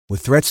With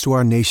threats to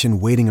our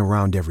nation waiting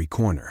around every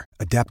corner,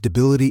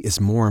 adaptability is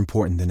more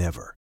important than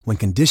ever. When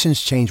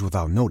conditions change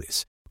without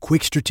notice,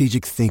 quick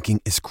strategic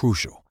thinking is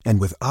crucial.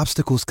 And with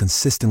obstacles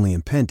consistently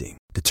impending,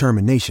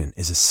 determination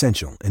is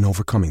essential in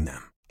overcoming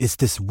them. It's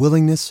this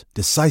willingness,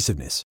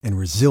 decisiveness, and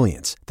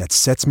resilience that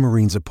sets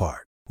Marines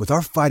apart. With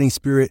our fighting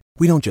spirit,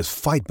 we don't just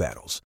fight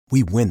battles,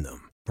 we win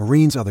them.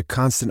 Marines are the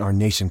constant our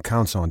nation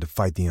counts on to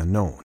fight the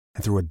unknown.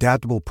 And through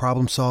adaptable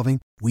problem solving,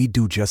 we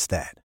do just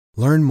that.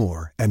 Learn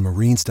more at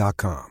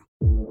marines.com.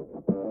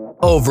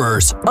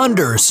 Overs,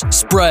 unders,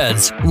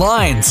 spreads,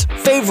 lines,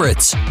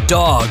 favorites,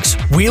 dogs.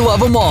 We love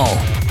them all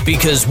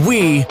because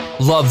we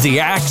love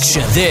the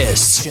action.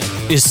 This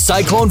is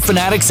Cyclone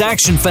Fanatics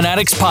Action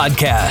Fanatics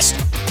Podcast,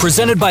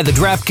 presented by the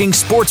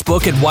DraftKings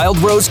Sportsbook at Wild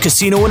Rose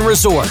Casino and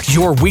Resort.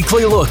 Your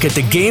weekly look at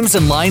the games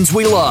and lines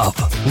we love.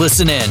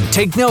 Listen in,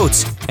 take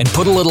notes, and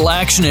put a little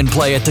action in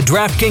play at the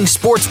DraftKings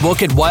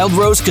Sportsbook at Wild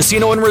Rose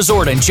Casino and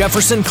Resort in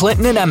Jefferson,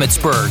 Clinton, and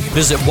Emmitsburg.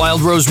 Visit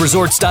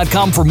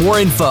wildroseresorts.com for more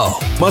info.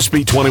 Must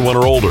be 21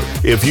 or older.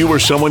 If you or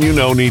someone you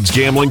know needs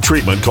gambling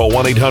treatment, call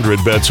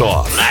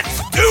 1-800-BETS-OFF.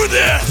 Let's do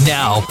this!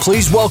 Now,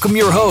 please welcome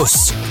your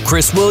hosts,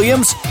 Chris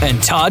Williams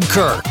and Todd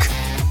Kirk.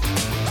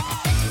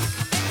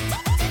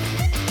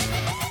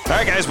 All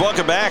right, guys,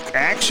 welcome back.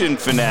 Action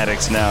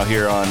Fanatics now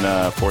here on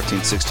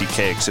 1460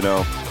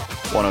 KXNO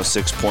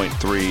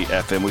 106.3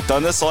 FM. We've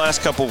done this the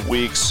last couple of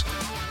weeks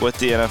with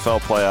the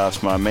NFL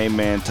playoffs. My main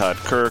man, Todd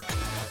Kirk,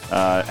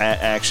 at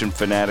Action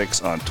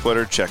Fanatics on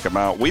Twitter. Check him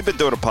out. We've been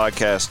doing a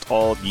podcast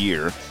all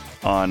year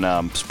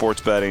on sports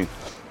betting.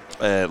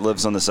 It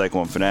lives on the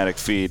Cyclone Fanatic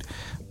feed.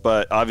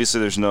 But obviously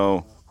there's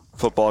no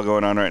football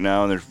going on right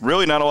now, and there's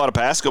really not a lot of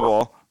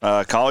basketball.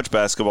 College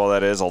basketball,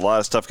 that is. A lot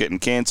of stuff getting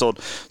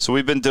canceled. So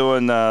we've been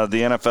doing the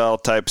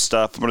NFL type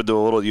stuff. I'm going to do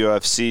a little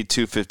UFC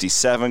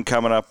 257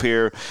 coming up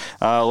here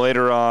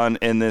later on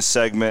in this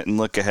segment and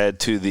look ahead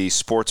to the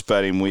sports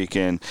betting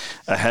weekend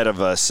ahead of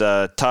us.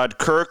 Todd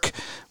Kirk,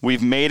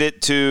 we've made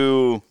it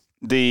to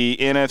the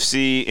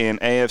NFC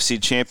and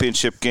AFC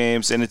championship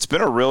games, and it's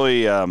been a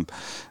really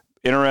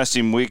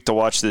interesting week to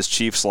watch this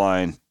Chiefs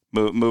line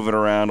moving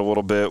around a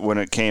little bit when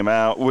it came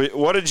out.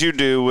 What did you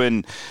do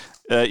when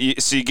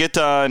you get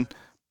on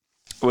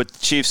with the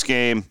Chiefs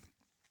game,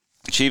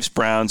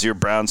 Chiefs-Browns? You're a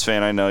Browns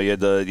fan, I know. You had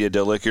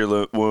to lick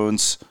your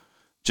wounds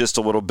just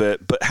a little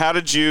bit. But how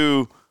did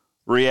you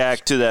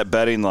react to that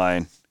betting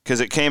line?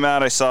 Because it came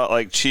out, I saw it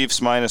like Chiefs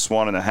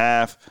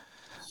 -1.5.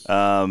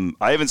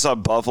 I even saw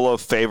Buffalo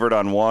favored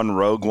on one,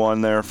 rogue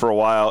one there for a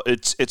while.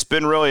 It's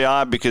been really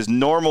odd because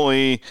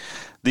normally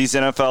these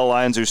NFL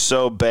lines are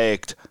so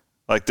baked,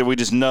 like that we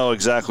just know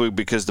exactly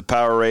because the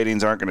power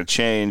ratings aren't going to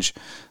change.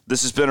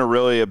 This has been a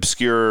really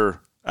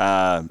obscure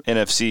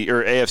NFC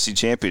or AFC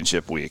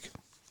championship week.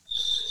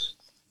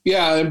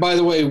 Yeah, and by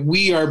the way,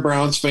 we are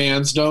Browns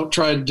fans. Don't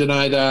try to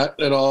deny that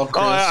at all,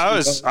 Chris.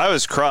 Oh, I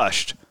was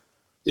crushed.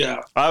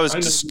 Yeah, I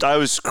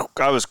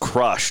was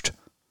crushed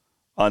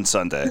on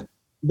Sunday.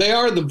 They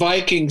are the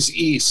Vikings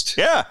East.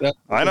 Yeah,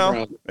 I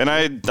know, and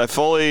I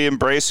fully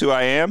embrace who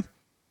I am.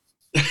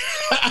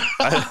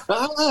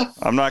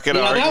 I'm not going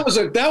to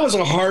argue. That was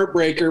a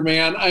heartbreaker,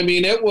 man. I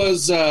mean, it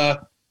was.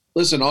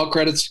 Listen, all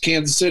credits to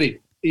Kansas City.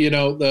 You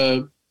know,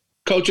 the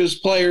coaches,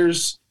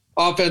 players,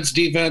 offense,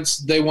 defense,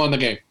 they won the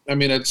game. I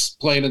mean, it's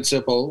plain and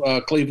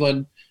simple.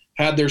 Cleveland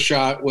had their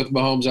shot with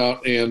Mahomes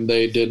out, and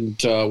they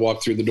didn't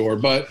walk through the door.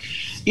 But,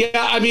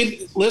 yeah, I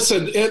mean,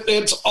 listen,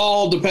 it's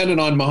all dependent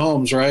on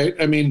Mahomes, right?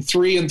 I mean,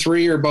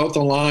 3-3 are both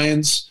the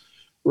Lions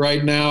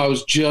right now. I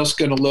was just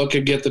going to look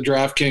and get the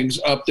DraftKings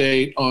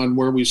update on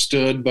where we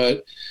stood.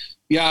 But,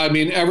 yeah, I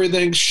mean,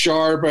 everything's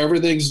sharp.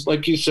 Everything's,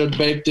 like you said,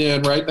 baked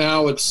in. Right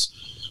now it's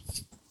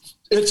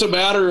a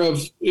matter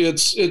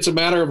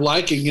of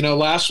liking. You know,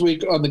 last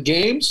week on the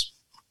games,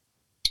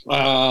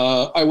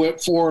 I went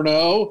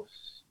 4-0.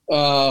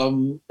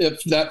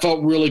 If that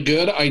felt really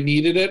good, I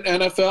needed it.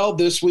 NFL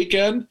this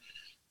weekend,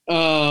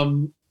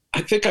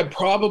 I think I'm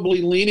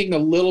probably leaning a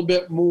little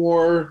bit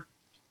more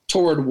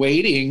toward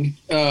waiting,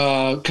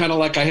 kind of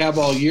like I have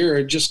all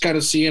year, just kind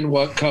of seeing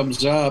what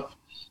comes up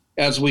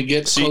as we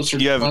get closer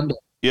to Monday.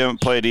 You haven't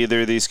played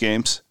either of these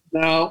games?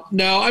 No.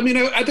 I mean,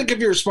 I think if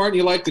you're smart and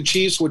you like the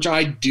Chiefs, which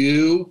I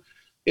do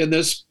in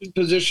this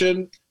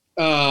position,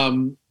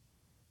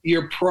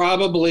 you're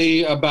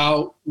probably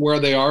about where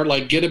they are.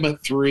 Like, get them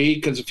at 3,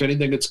 because if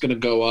anything, it's going to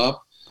go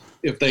up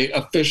if they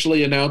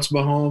officially announce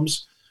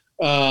Mahomes.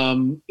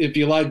 If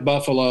you like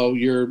Buffalo,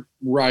 you're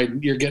right.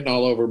 You're getting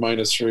all over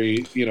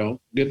 -3. You know,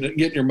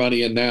 getting your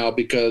money in now,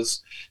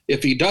 because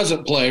if he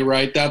doesn't play,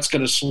 right, that's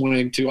going to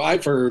swing to.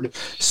 I've heard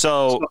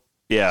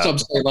yeah. Some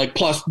say like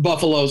plus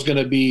Buffalo's going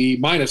to be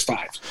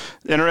 -5.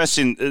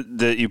 Interesting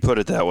that you put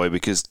it that way,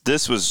 because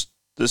this was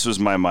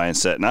my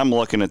mindset, and I'm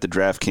looking at the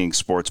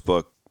DraftKings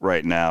Sportsbook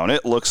right now, and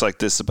it looks like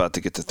this is about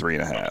to get to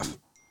 3.5.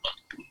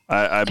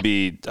 I'd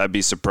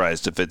be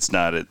surprised if it's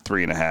not at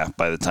 3.5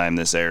 by the time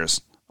this airs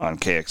on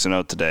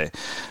KXNO today.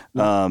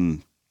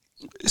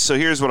 So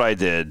here's what I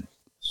did.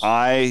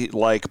 I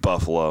like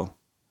Buffalo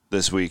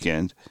this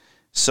weekend,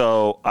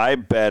 so I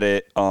bet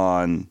it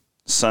on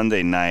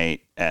Sunday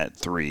night at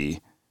 3,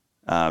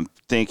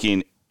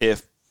 thinking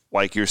if,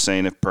 like you're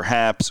saying, if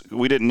perhaps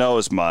we didn't know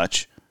as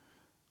much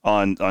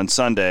on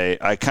Sunday,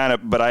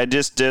 but I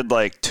just did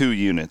like 2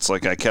 units.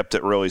 Like I kept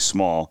it really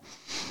small.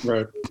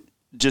 Right.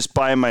 Just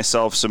buying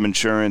myself some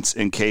insurance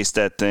in case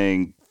that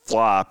thing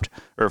flopped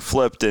or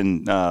flipped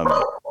and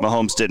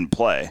Mahomes didn't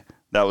play.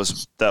 That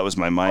was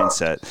my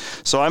mindset.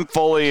 So I'm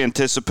fully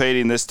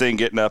anticipating this thing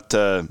getting up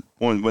to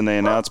when they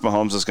announce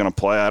Mahomes is going to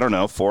play. I don't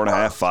know,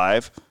 4.5,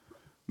 5,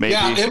 maybe.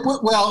 Yeah.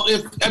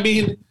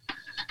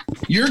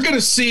 You're going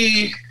to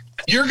see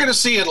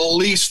at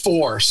least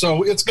 4.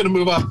 So it's going to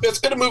move up. It's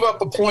going to move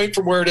up a point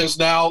from where it is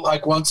now.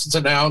 Like once it's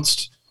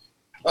announced.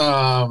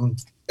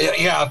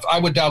 Yeah, I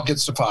would doubt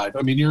gets to 5.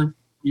 I mean,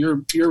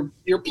 you're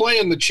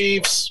playing the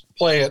Chiefs.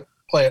 Play it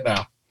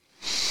now.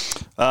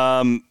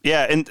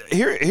 Yeah, and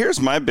here's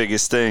my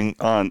biggest thing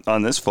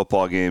on this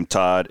football game,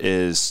 Todd,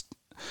 is,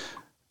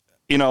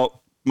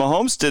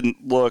 Mahomes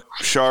didn't look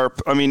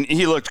sharp. I mean,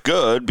 he looked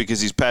good because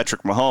he's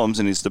Patrick Mahomes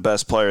and he's the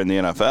best player in the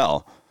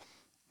NFL.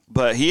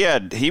 But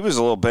he was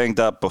a little banged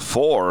up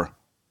before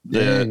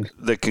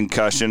the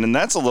concussion, and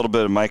that's a little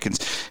bit of my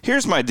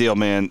Here's my deal,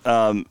 man.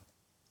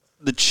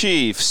 The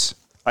Chiefs,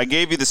 I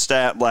gave you the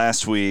stat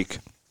last week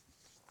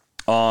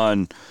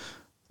on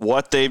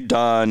what they've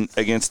done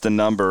against the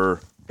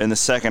number in the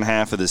second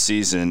half of the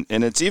season,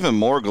 and it's even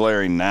more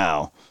glaring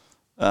now.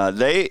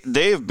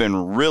 They've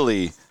been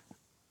really,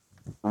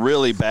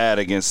 really bad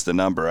against the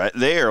number.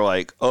 They are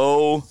like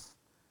 0-8-1.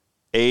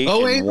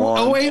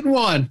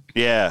 0-8-1.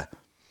 Yeah.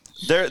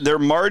 Their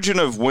margin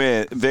of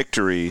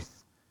victory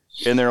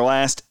in their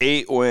last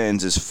 8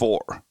 wins is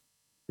 4.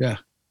 Yeah.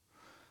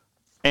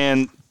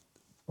 And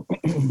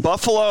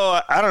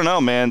Buffalo, I don't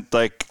know, man.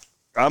 Like,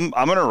 I'm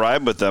going to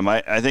ride with them.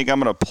 I think I'm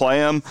going to play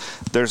them.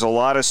 There's a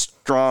lot of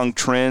strong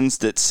trends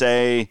that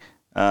say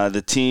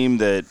the team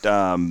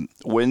that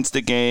wins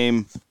the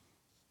game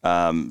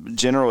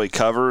generally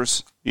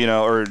covers,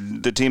 or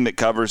the team that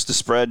covers the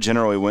spread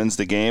generally wins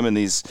the game in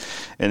these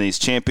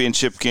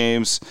championship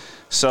games.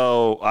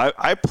 So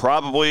I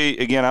probably,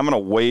 again, I'm going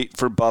to wait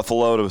for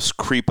Buffalo to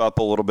creep up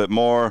a little bit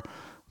more,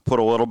 put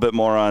a little bit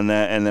more on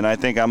that, and then I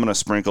think I'm going to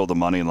sprinkle the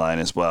money line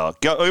as well.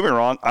 Don't get me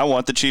wrong, I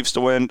want the Chiefs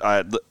to win.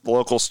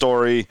 Local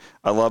story,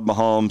 I love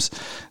Mahomes.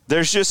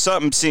 There's just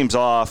something seems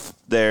off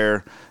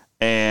there,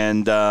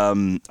 and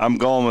I'm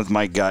going with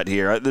my gut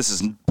here. This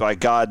is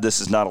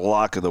not a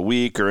lock of the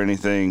week or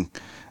anything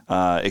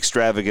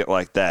extravagant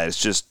like that.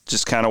 It's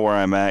just kind of where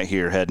I'm at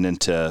here heading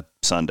into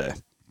Sunday.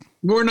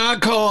 We're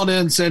not calling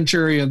in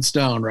Centurion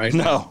Stone right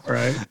now,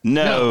 right?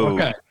 No.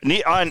 Okay.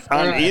 On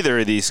either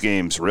of these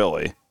games,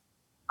 really.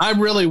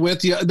 I'm really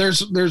with you.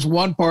 There's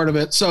one part of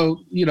it. So,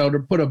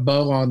 to put a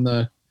bow on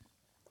the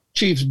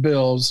Chiefs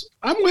Bills,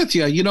 I'm with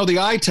you. The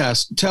eye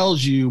test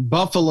tells you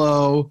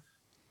Buffalo,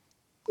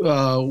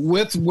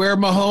 with where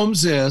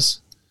Mahomes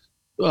is,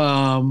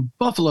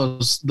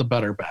 Buffalo's the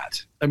better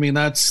bet. I mean,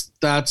 that's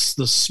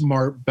the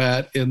smart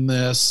bet in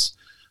this.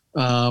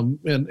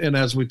 And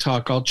as we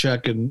talk, I'll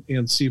check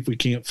and see if we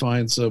can't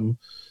find some,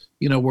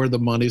 where the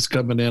money's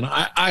coming in.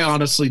 I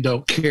honestly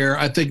don't care.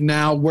 I think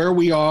now where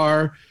we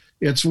are,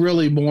 it's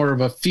really more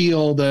of a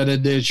feel than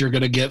it is you're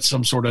going to get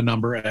some sort of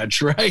number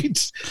edge,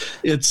 right?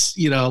 It's,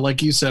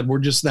 like you said, we're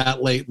just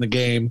that late in the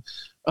game.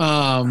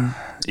 Yeah.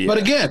 But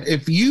again,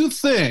 if you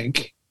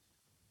think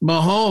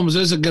Mahomes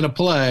isn't going to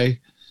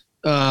play,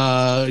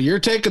 you're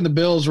taking the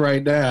Bills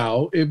right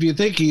now. If you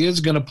think he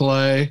is going to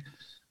play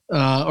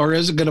or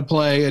isn't going to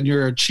play and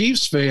you're a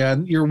Chiefs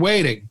fan, you're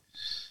waiting.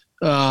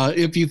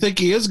 If you think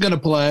he is going to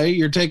play,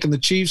 you're taking the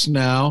Chiefs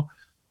now.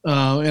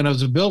 And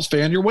as a Bills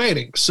fan, you're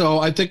waiting. So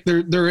I think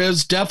there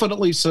is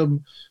definitely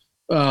some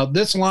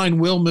this line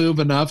will move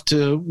enough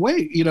to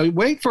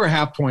wait for a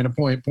half point, a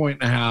point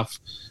and a half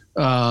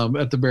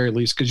at the very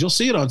least, because you'll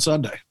see it on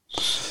Sunday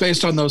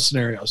based on those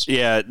scenarios.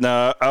 Yeah,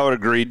 no, I would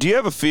agree. Do you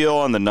have a feel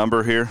on the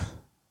number here?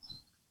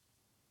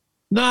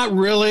 Not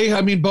really.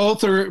 I mean,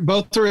 both are in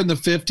the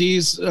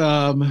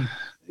 50s.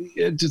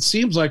 It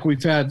seems like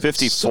we've had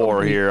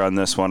 54 here on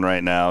this one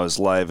right now is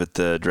live at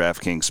the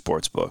DraftKings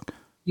Sportsbook.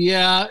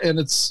 Yeah, and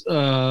it's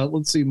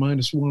let's see,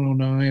 minus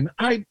 109.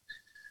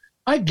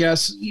 I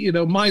guess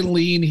my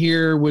lean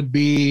here would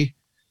be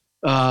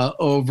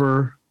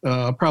over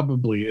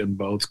probably in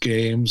both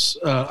games.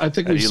 I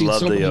think we see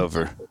love the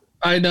over.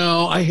 I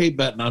know I hate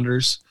betting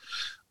unders,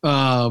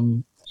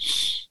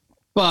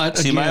 but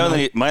see,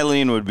 again, my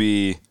lean would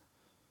be.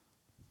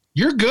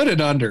 You're good at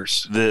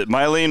unders.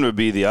 My lean would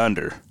be the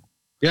under.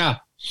 Yeah,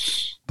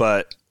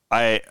 but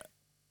I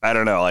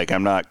don't know. Like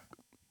I'm not.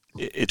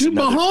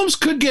 Mahomes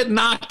could get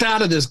knocked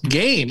out of this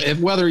game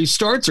whether he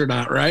starts or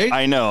not, right?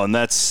 I know, and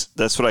that's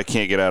what I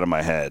can't get out of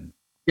my head.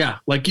 Yeah,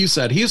 like you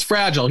said, he's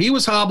fragile. He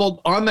was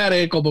hobbled on that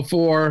ankle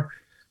before.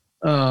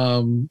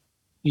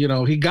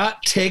 He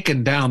got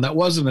taken down. That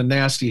wasn't a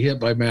nasty hit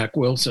by Mack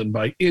Wilson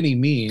by any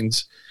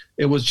means.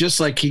 It was just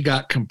like he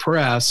got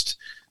compressed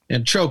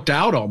and choked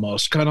out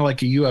almost, kind of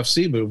like a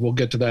UFC move. We'll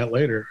get to that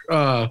later.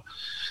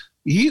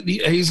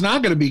 He's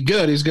not going to be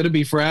good. He's going to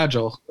be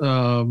fragile.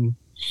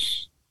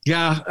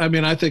 Yeah, I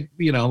mean, I think,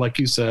 like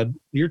you said,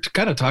 you're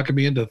kind of talking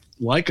me into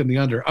liking the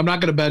under. I'm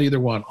not going to bet either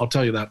one. I'll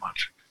tell you that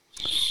much.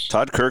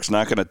 Todd Kirk's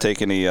not going to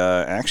take any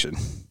action.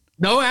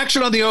 No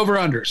action on the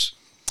over-unders.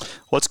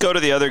 Let's go to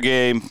the other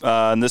game,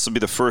 and this will be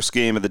the first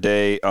game of the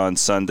day on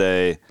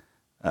Sunday,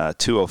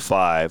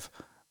 2:05.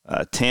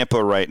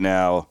 Tampa right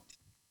now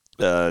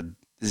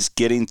is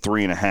getting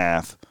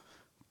 3.5,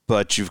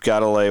 but you've got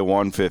to lay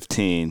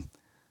 115.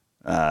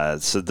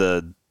 So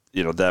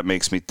that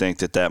makes me think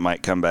that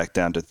might come back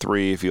down to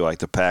 3. If you like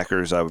the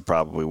Packers, I would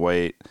probably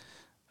wait.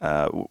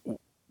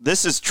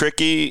 This is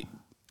tricky,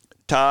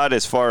 Todd,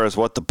 as far as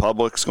what the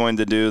public's going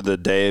to do, the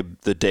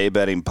day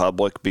betting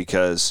public,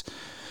 because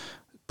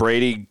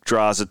Brady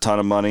draws a ton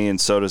of money, and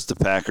so does the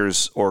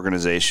Packers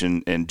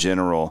organization in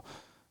general.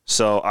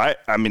 So I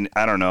mean,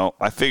 I don't know.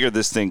 I figure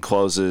this thing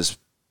closes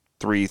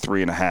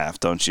 3.5,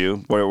 don't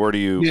you? What are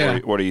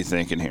you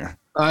thinking here?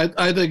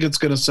 I think it's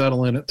going to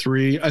settle in at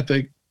 3. I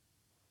think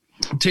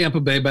Tampa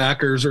Bay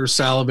backers are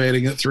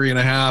salivating at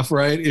 3.5,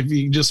 right? If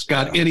you just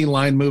got any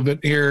line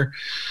movement here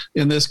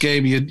in this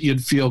game,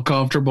 you'd feel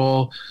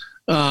comfortable.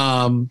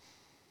 I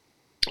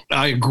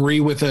agree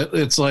with it.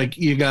 It's like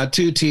you got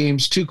 2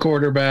 teams, 2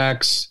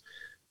 quarterbacks,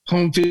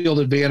 home field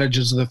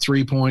advantages of the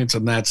 3 points,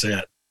 and that's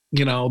it.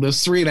 This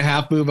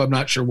 3.5 move, I'm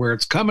not sure where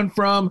it's coming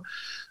from.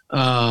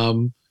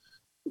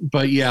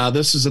 But yeah,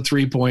 this is a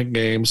 3-point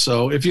game.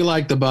 So if you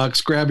like the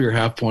Bucks, grab your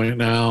half point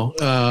now.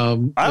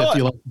 If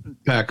you like the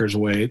Packers,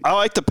 wait. I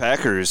like the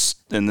Packers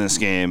in this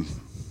game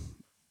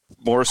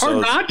more so.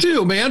 Hard not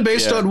to, man,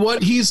 based on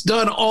what he's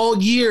done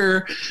all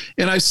year.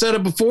 And I said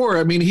it before.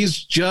 I mean,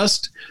 he's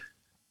just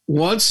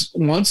once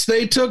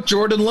they took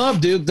Jordan Love,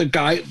 dude, the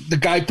guy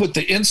put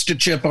the Insta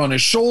chip on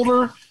his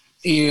shoulder,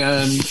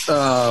 and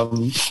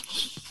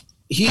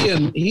he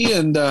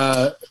and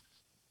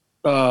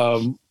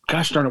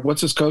gosh darn it,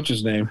 what's his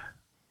coach's name?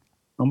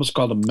 I almost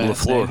called him Matt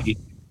LaFleur.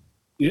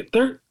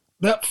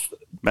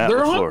 Matt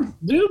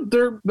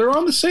LaFleur. They're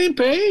on the same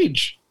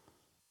page.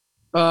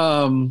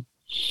 But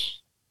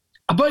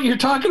you're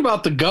talking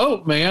about the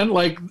GOAT, man.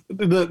 Like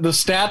the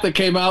stat that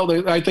came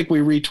out, I think we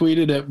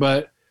retweeted it,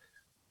 but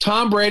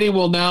Tom Brady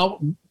will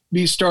now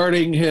be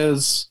starting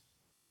his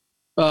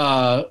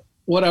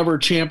whatever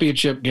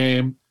championship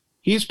game.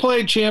 He's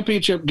played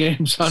championship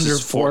games under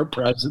 4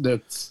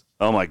 presidents.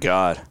 Oh my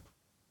God.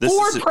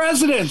 4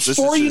 presidents,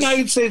 4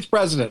 United States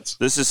presidents.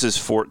 This is his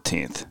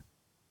 14th.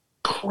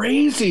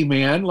 Crazy,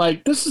 man.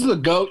 Like, this is the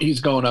GOAT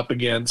he's going up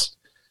against.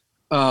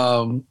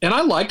 And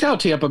I liked how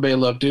Tampa Bay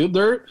looked, dude.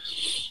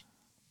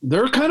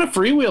 They're kind of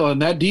freewheeling.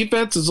 That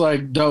defense is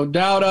like, don't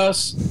doubt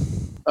us.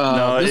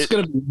 This is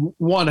going to be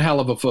one hell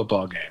of a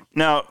football game.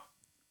 Now,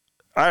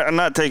 I'm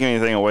not taking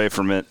anything away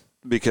from it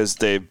because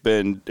they've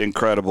been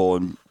incredible,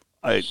 and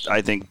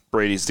I think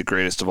Brady's the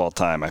greatest of all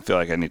time. I feel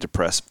like I need to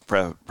preface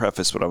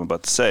what I'm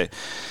about to say.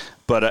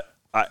 But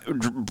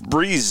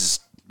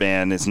Breeze,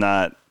 man, is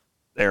not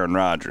Aaron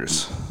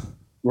Rodgers.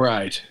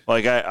 Right.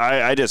 Like,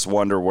 I just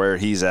wonder where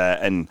he's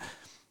at and,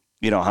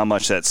 how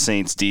much that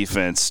Saints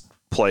defense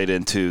played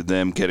into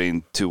them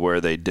getting to where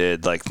they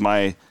did. Like,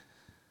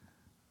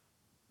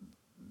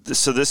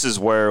 so this is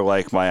where,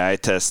 like, my eye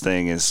test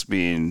thing is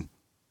being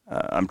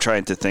I'm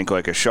trying to think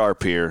like a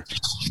sharp here.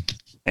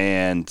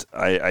 And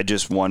I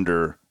just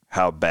wonder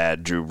how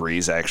bad Drew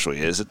Brees actually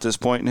is at this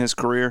point in his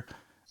career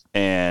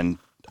and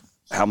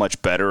how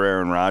much better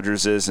Aaron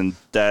Rodgers is. And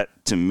that,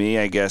 to me,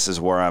 I guess, is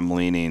where I'm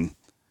leaning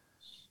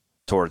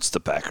towards the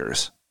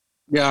Packers.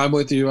 Yeah, I'm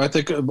with you. I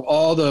think of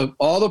all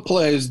the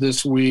plays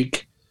this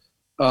week,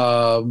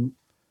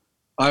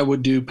 I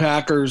would do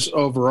Packers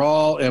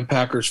overall and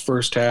Packers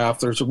first half.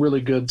 There's a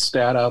really good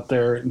stat out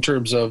there in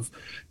terms of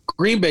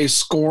Green Bay's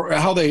score,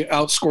 how they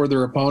outscore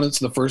their opponents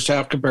in the first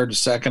half compared to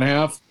second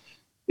half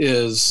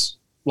is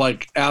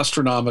like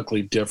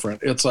astronomically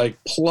different. It's like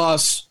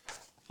plus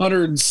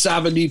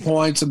 170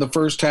 points in the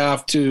first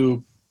half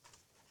to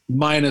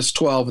minus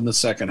 12 in the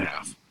second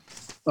half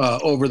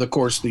over the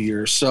course of the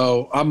year.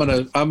 So I'm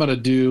gonna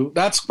do,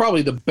 that's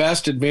probably the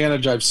best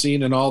advantage I've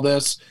seen in all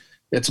this.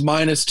 It's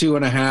minus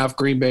 2.5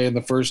 Green Bay in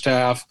the first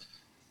half.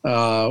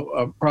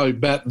 I'll probably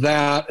bet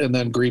that and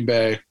then Green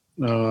Bay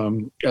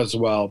as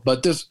well.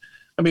 But this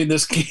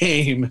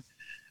game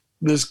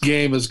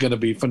is going to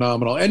be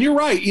phenomenal. And you're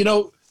right.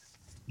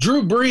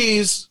 Drew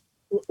Brees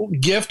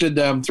gifted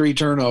them 3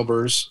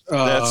 turnovers.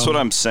 That's what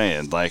I'm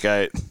saying. Like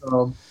I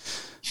don't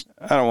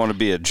want to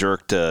be a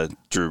jerk to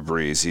Drew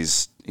Brees.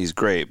 He's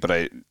great,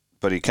 but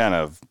he kind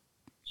of,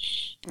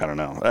 I don't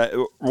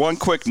know. One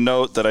quick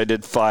note that I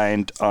did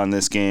find on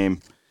this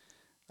game,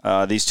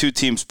 these 2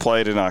 teams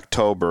played in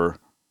October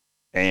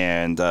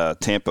and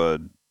Tampa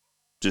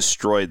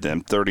destroyed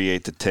them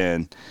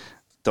 38-10.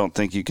 Don't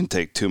think you can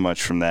take too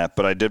much from that,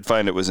 but I did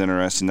find it was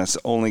interesting. That's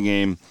the only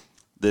game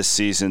this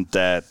season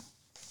that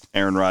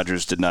Aaron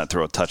Rodgers did not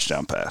throw a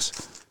touchdown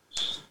pass.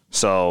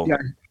 So yeah,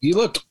 he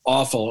looked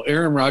awful.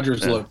 Aaron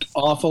Rodgers looked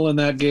awful in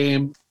that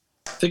game.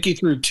 I think he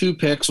threw 2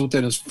 picks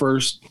within his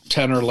first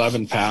 10 or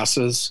 11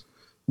 passes.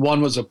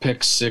 One was a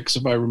pick 6,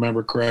 if I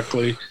remember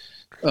correctly.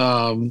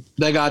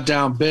 They got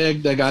down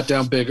big. They got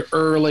down big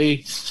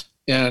early,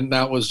 and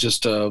that was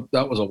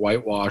a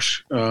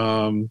whitewash.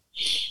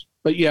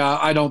 But yeah,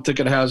 I don't think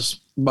it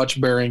has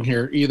much bearing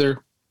here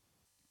either.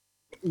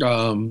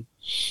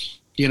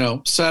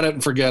 Set it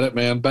and forget it,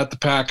 man. Bet the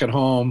Pack at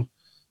home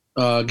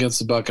against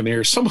the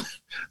Buccaneers.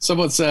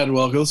 Someone said,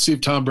 well, go see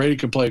if Tom Brady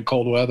can play in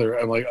cold weather.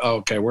 I'm like, oh,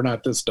 okay, we're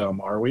not this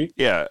dumb, are we?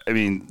 Yeah, I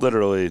mean,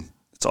 literally,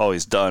 it's all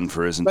he's done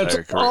for his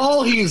entire career.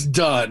 All he's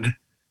done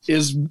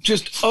is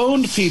just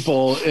owned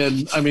people.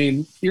 And, I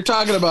mean, you're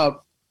talking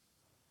about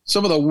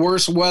some of the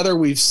worst weather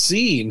we've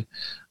seen.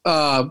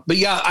 But,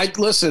 yeah,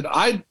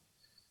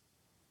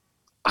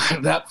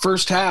 that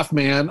first half,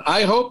 man,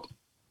 I hope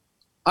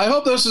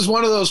this is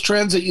one of those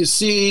trends that you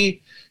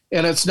see,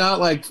 and it's not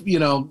like,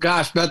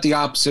 gosh, bet the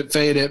opposite,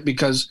 fade it,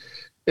 because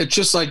it's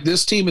just like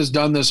this team has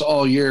done this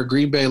all year.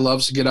 Green Bay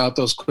loves to get out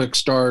those quick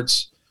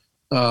starts.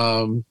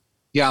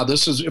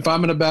 This is, if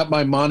I'm going to bet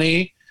my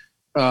money,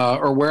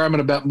 or where I'm going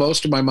to bet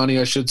most of my money,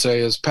 I should say,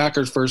 is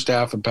Packers first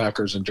half and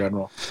Packers in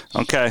general.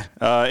 Okay.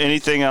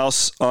 Anything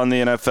else on the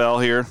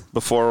NFL here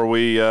before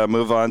we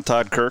move on,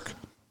 Todd Kirk?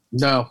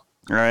 No.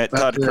 All right,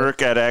 Todd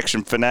Kirk at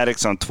Action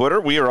Fanatics on Twitter.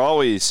 We are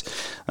always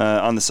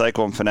on the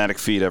Cyclone Fanatic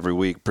feed every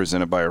week,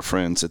 presented by our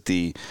friends at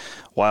the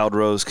Wild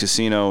Rose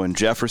Casino in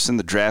Jefferson,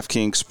 the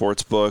DraftKings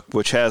Sportsbook,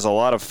 which has a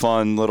lot of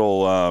fun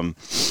little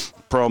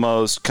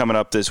promos coming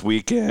up this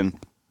weekend.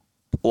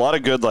 A lot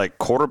of good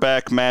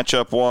quarterback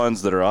matchup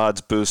ones that are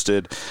odds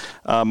boosted.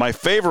 My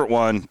favorite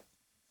one,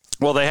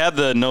 well, they had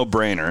the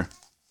no-brainer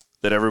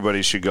that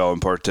everybody should go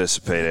and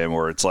participate in,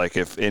 where it's like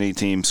if any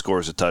team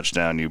scores a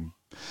touchdown, you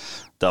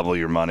double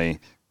your money.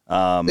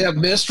 They have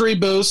mystery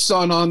boosts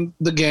on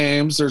the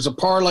games. There's a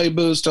parlay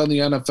boost on the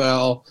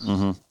NFL.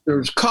 Mm-hmm.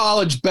 There's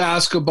college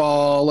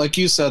basketball. Like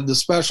you said, the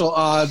special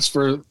odds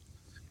for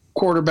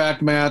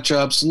quarterback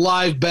matchups,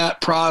 live bet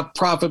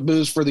profit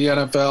boost for the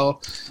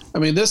NFL. I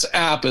mean, this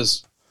app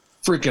is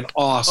freaking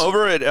awesome.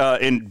 Over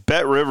at in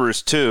Bet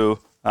Rivers, too,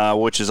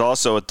 which is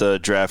also at the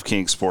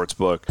DraftKings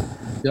Sportsbook.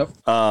 Yep.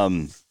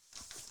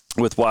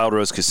 With Wild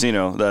Rose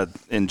Casino that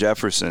in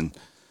Jefferson.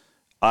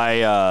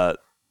 I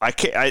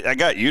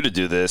got you to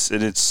do this,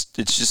 and it's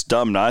just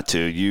dumb not to.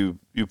 You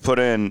put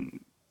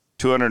in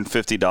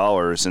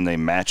 $250 and they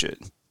match it.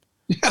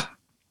 Yeah.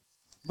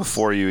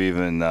 Before you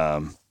even,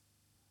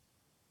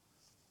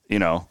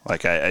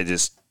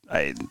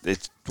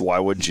 why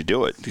wouldn't you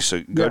do it?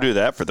 So go do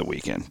that for the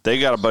weekend. They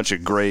got a bunch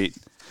of great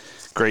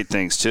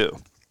things too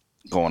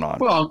going on.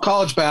 Well,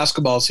 college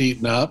basketball's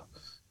heating up.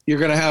 You're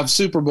going to have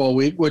Super Bowl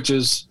week, which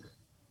is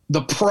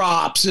the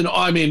props, and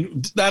I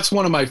mean that's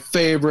one of my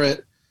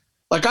favorite.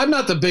 I'm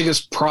not the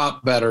biggest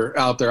prop better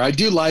out there. I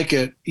do like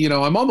it.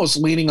 I'm almost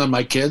leaning on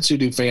my kids who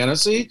do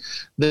fantasy.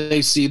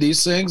 They see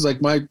these things. Like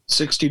my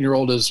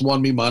 16-year-old has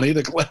won me money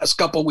the last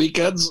couple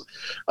weekends.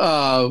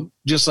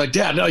 Just like,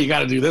 Dad, no, you got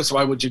to do this.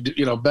 Why would you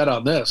bet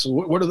on this?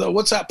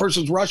 What's that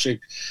person's rushing?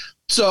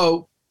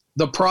 So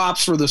the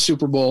props for the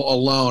Super Bowl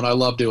alone, I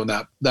love doing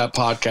that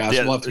podcast.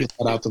 Yeah, I'll have to get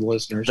that out to the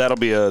listeners. That'll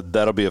be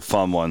a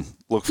fun one.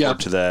 Look forward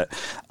to that.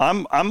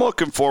 I'm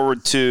looking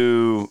forward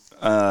to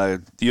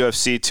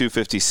UFC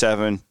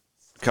 257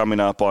 coming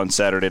up on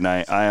Saturday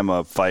night. I am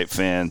a fight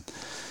fan,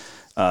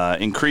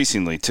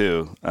 increasingly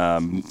too.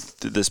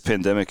 This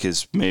pandemic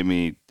has made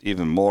me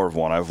even more of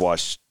one. I've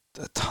watched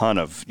a ton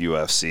of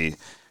UFC.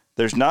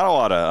 There's not a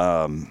lot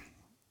of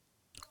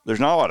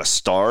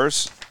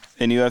stars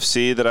in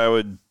UFC that I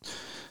would,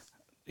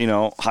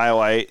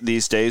 highlight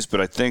these days.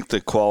 But I think the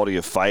quality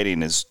of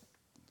fighting is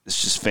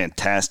just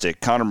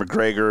fantastic. Conor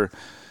McGregor,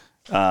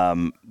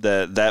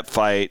 that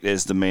fight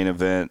is the main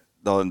event.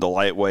 The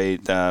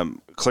lightweight,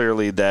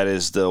 clearly that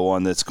is the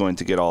one that's going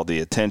to get all the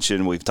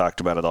attention. We've talked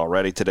about it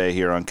already today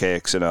here on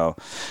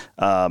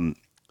KXNO.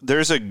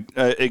 There's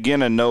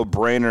again a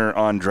no-brainer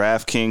on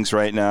DraftKings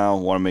right now.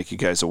 Want to make you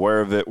guys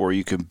aware of it, where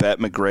you can bet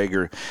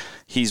McGregor.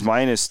 He's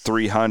minus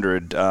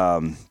 300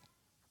 on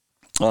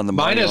the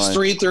money minus line.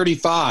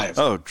 335.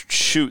 Oh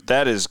shoot,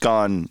 that is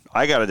gone.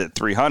 I got it at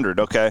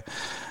 300. Okay.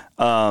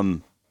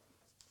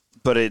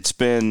 But it's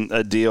been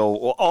a deal.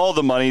 Well, all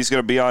the money's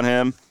going to be on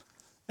him.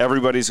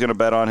 Everybody's going to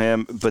bet on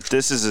him, but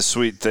this is a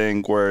sweet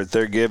thing where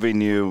they're giving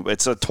you,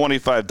 it's a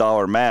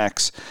 $25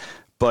 max,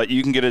 but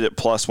you can get it at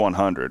plus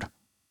 100.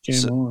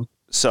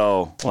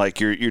 So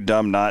you're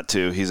dumb not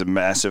to. He's a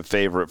massive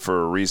favorite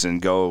for a reason.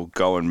 Go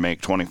and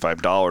make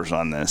 $25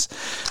 on this.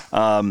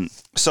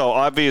 So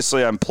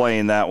obviously I'm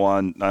playing that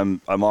one.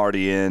 I'm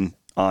already in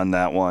on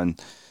that one.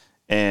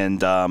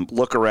 And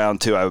look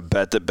around too. I would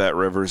bet that Bet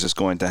Rivers is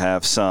going to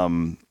have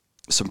some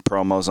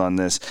promos on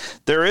this.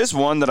 There is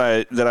one that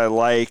I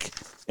like.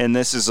 And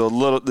this is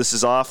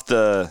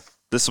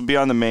this will be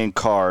on the main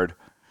card,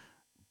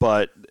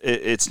 but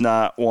it's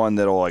not one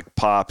that'll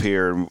pop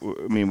here.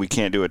 I mean, we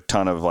can't do a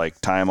ton of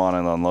time on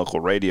it on local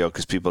radio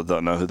because people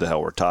don't know who the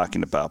hell we're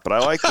talking about. But I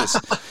like this.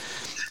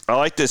 I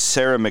like this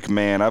Sarah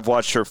McMahon. I've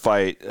watched her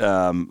fight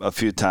a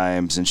few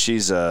times, and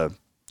she's a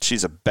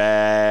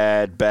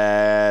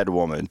bad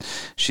woman.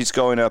 She's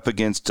going up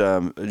against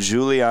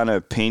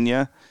Juliana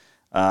Pena.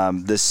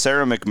 This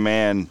Sarah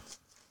McMahon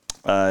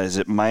is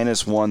at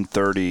minus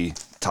 130,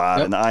 Todd,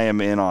 Yep. and I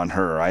am in on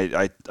her.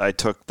 I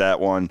took that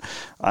one.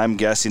 I'm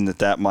guessing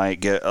that might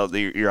get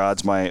your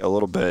odds might a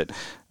little bit.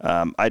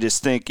 I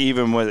just think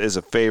even as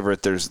a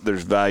favorite, there's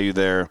value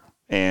there,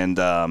 and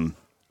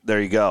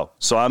there you go.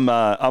 So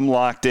I'm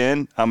locked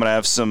in. I'm gonna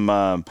have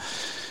some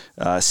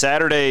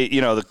Saturday.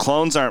 The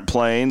Clones aren't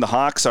playing, the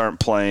Hawks aren't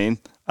playing.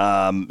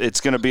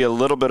 It's going to be a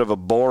little bit of a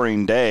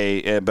boring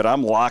day, but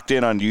I'm locked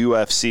in on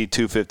UFC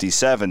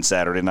 257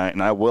 Saturday night,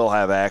 and I will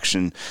have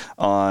action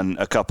on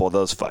a couple of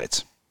those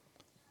fights.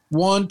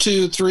 1,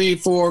 2, 3,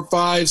 4,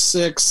 5,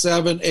 6,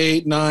 7,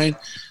 8, 9,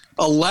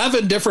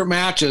 11 different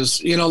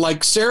matches.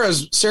 Like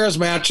Sarah's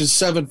match is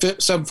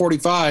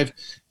 7:45.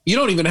 You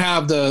don't even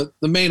have the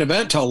main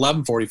event till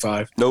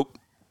 11:45. Nope.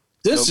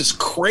 This is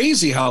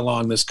crazy how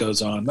long this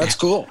goes on. That's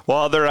cool.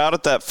 Well, they're out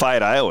at that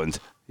Fight Island.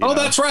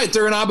 That's right.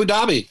 They're in Abu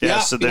Dhabi. Yeah,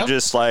 so they're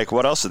just like,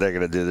 what else are they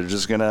going to do? They're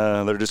just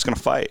gonna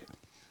fight.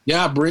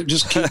 Yeah,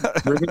 just keep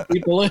bringing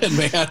people in,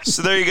 man.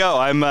 So there you go.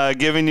 I'm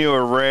giving you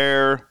a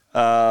rare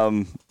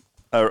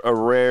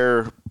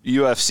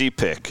UFC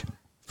pick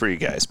for you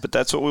guys, but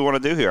that's what we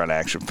want to do here on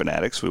Action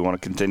Fanatics. We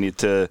want to continue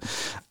to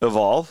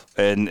evolve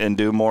and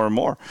do more and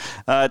more.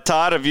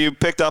 Todd, have you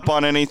picked up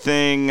on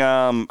anything?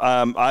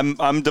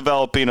 I'm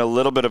developing a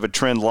little bit of a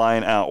trend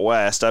line out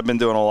west. I've been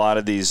doing a lot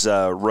of these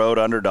road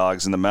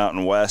underdogs in the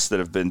Mountain West that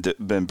have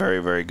been very,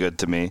 very good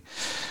to me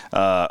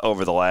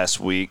over the last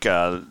week.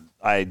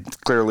 I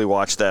clearly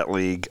watched that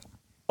league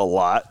a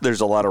lot.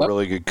 There's a lot of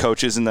really good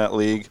coaches in that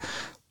league,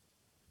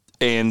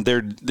 and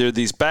they're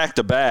these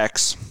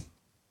back-to-backs,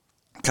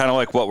 kind of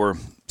like what we're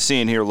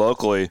seeing here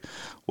locally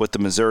with the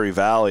Missouri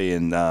Valley,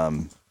 and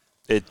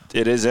it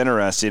is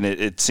interesting.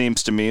 It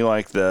seems to me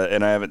like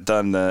and I haven't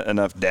done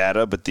enough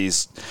data, but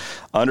these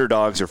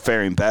underdogs are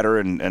faring better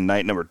in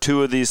night number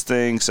 2 of these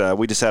things.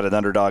 We just had an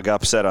underdog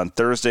upset on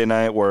Thursday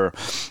night where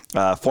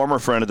former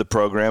friend of the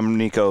program,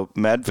 Nico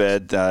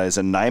Medved, is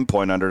a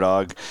 9-point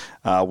underdog,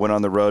 went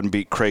on the road and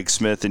beat Craig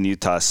Smith in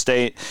Utah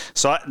State.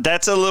 So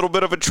that's a little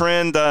bit of a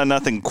trend,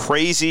 nothing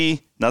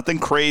crazy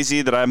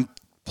that I'm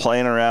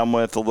playing around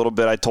with a little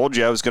bit. I told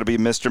you I was going to be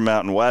Mr.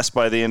 Mountain West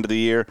by the end of the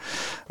year.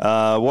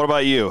 What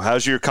about you?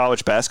 How's your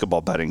college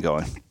basketball betting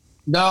going?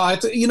 No,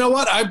 you know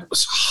what? I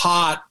was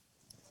hot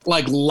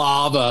like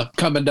lava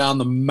coming down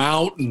the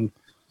mountain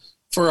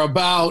for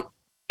about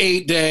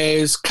 8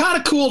 days. Kind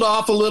of cooled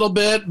off a little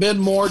bit, been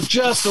more,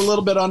 just a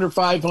little bit under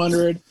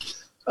 500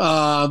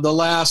 the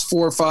last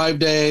 4 or 5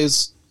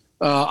 days.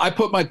 I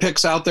put my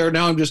picks out there.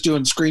 Now I'm just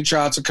doing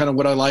screenshots of kind of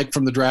what I like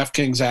from the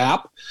DraftKings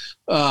app.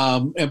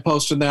 And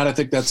posting that. I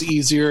think that's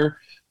easier.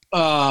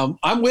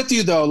 I'm with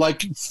you though.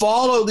 Like,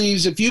 follow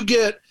these. If you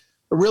get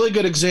a really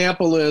good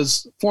example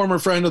is former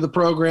friend of the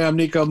program,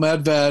 Nico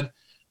Medved,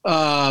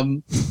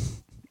 +9.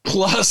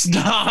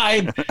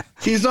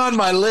 He's on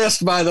my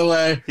list, by the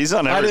way. He's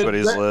on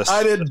everybody's list.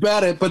 I didn't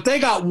bet it, but they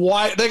got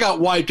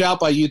wiped out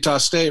by Utah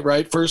State,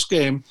 right? First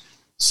game.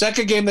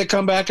 Second game, they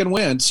come back and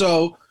win.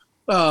 So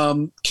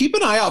keep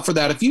an eye out for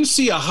that. If you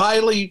see a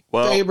highly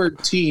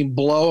favored team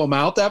blow them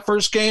out that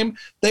first game,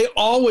 it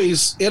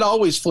always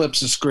flips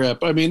the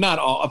script. I mean, not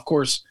all, of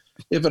course.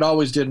 If it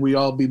always did, we'd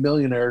all be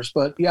millionaires.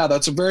 But yeah,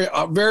 that's a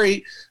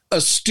very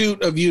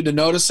astute of you to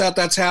notice that.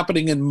 That's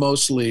happening in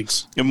most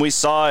leagues. And we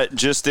saw it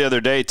just the other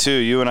day too.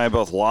 You and I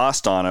both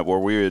lost on it, where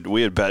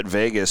we had bet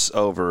Vegas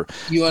over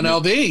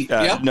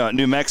UNLV.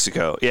 New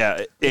Mexico.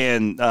 Yeah,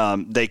 and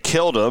they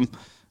killed them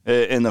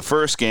in the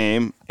first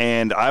game.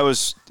 And I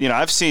was,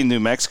 I've seen New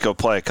Mexico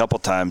play a couple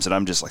times, and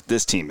I'm just like,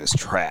 this team is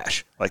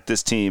trash. Like,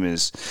 this team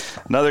is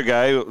another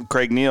guy,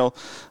 Craig Neal.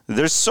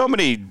 There's so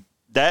many.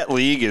 That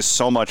league is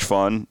so much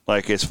fun.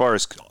 Like, as far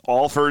as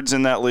Alford's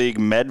in that league,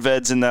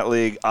 Medved's in that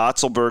league,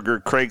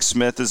 Otzelberger, Craig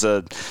Smith is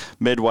a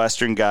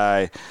Midwestern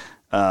guy.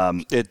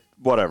 Most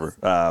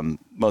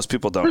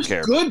people don't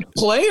care. Good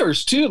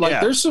players too.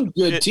 There's some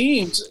good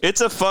teams. It's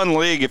a fun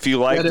league if you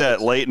like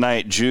that late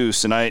night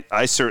juice, and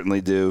I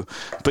certainly do.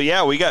 But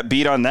yeah, we got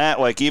beat on that.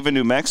 Like, even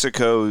New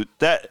Mexico,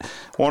 that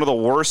one of the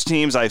worst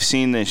teams I've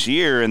seen this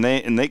year, and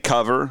they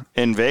cover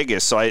in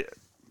Vegas. So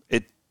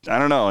I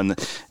don't know,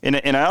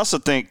 and I also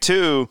think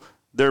too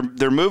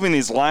they're moving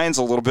these lines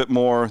a little bit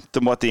more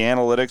than what the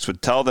analytics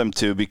would tell them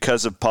to,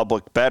 because of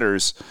public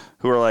bettors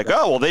who are like,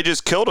 oh well, they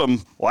just killed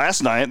them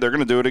last night, they're going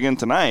to do it again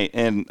tonight,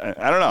 and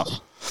I don't know.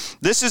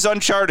 This is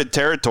uncharted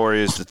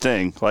territory is the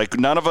thing. Like,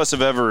 none of us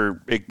have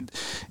ever,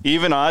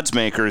 even odds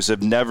makers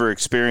have never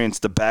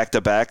experienced the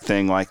back-to-back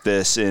thing like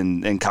this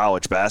in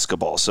college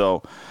basketball.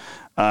 So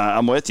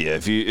I'm with you.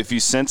 If you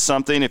sense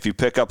something, if you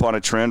pick up on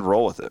a trend,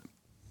 roll with it.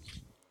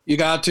 You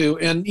got to,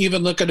 and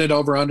even looking at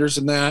over-unders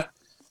in that,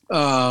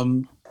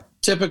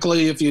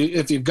 typically if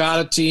you've got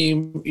a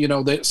team,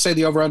 they say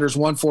the over-under is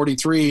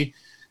 143,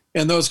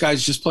 and those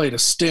guys just played a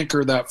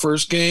stinker that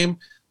first game.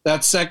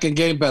 That second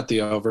game, bet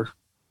the over.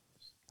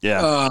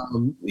 Yeah.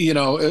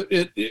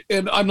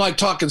 And I'm like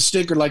talking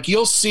stinker. Like,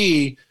 you'll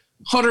see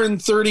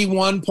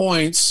 131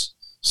 points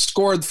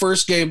scored the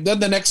first game.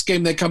 Then the next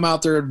game they come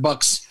out there at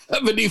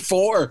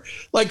 $174.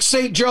 Like,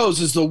 St.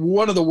 Joe's is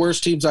one of the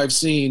worst teams I've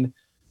seen.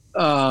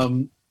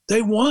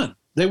 they won.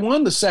 They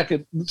won the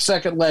second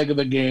leg of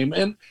the game,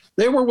 and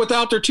they were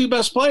without their two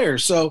best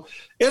players. So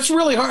it's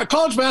really hard.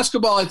 College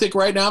basketball, I think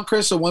right now,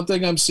 Chris, the one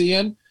thing I'm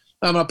seeing,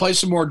 I'm going to play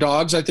some more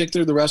dogs, I think,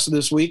 through the rest of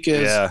this week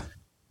is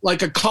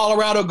like a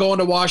Colorado going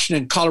to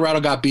Washington. Colorado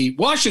got beat.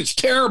 Washington's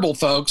terrible,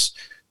 folks.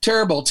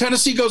 Terrible.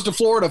 Tennessee goes to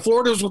Florida.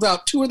 Florida's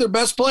without two of their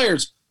best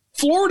players.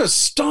 Florida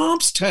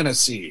stomps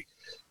Tennessee.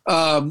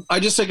 I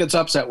just think it's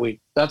upset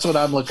week. That's what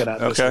I'm looking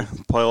at. Okay.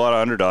 Play a lot of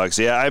underdogs.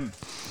 Yeah.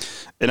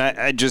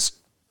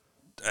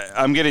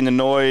 I'm getting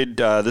annoyed.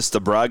 This is the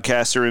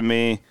broadcaster in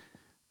me.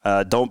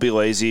 Don't be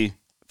lazy,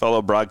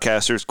 fellow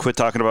broadcasters. Quit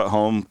talking about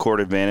home court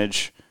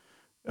advantage.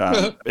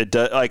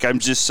 I'm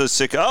just so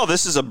sick. Oh,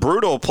 this is a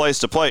brutal place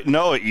to play.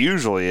 No, it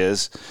usually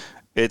is.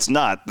 It's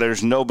not.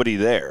 There's nobody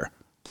there.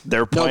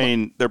 They're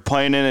playing. They're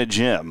playing in a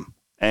gym,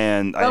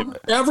 and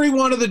every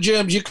one of the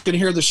gyms you can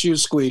hear the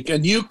shoes squeak,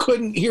 and you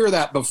couldn't hear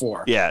that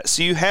before. Yeah,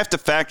 so you have to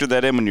factor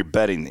that in when you're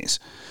betting these.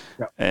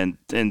 And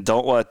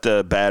don't let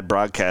the bad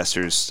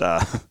broadcasters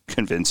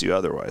convince you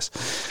otherwise.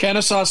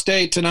 Kennesaw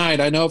State tonight.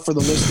 I know for the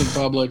listening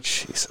public.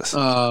 Jesus.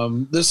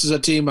 This is a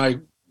team I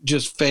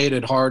just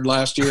faded hard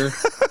last year.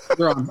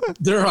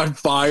 They're on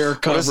fire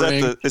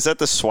covering. Is that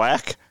the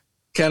SWAC?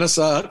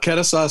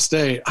 Kennesaw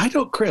State. I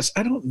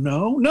don't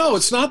know. No,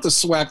 it's not the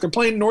SWAC. They're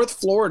playing North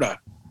Florida,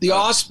 the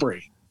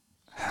Osprey.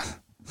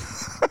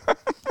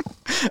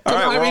 All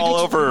right,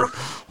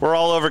 we're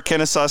all over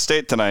Kennesaw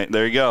State tonight.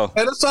 There you go.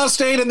 Kennesaw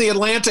State and the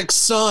Atlantic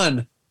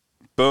Sun.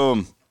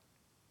 Boom.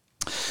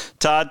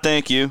 Todd,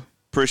 thank you.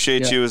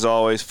 Appreciate you as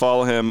always.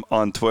 Follow him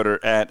on Twitter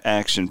at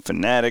Action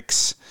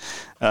Fanatics.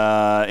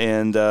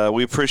 And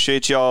we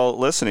appreciate y'all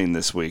listening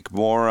this week.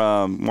 More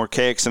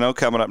KXNO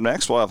coming up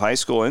next. We'll have High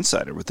School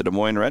Insider with the Des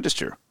Moines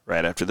Register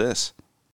right after this.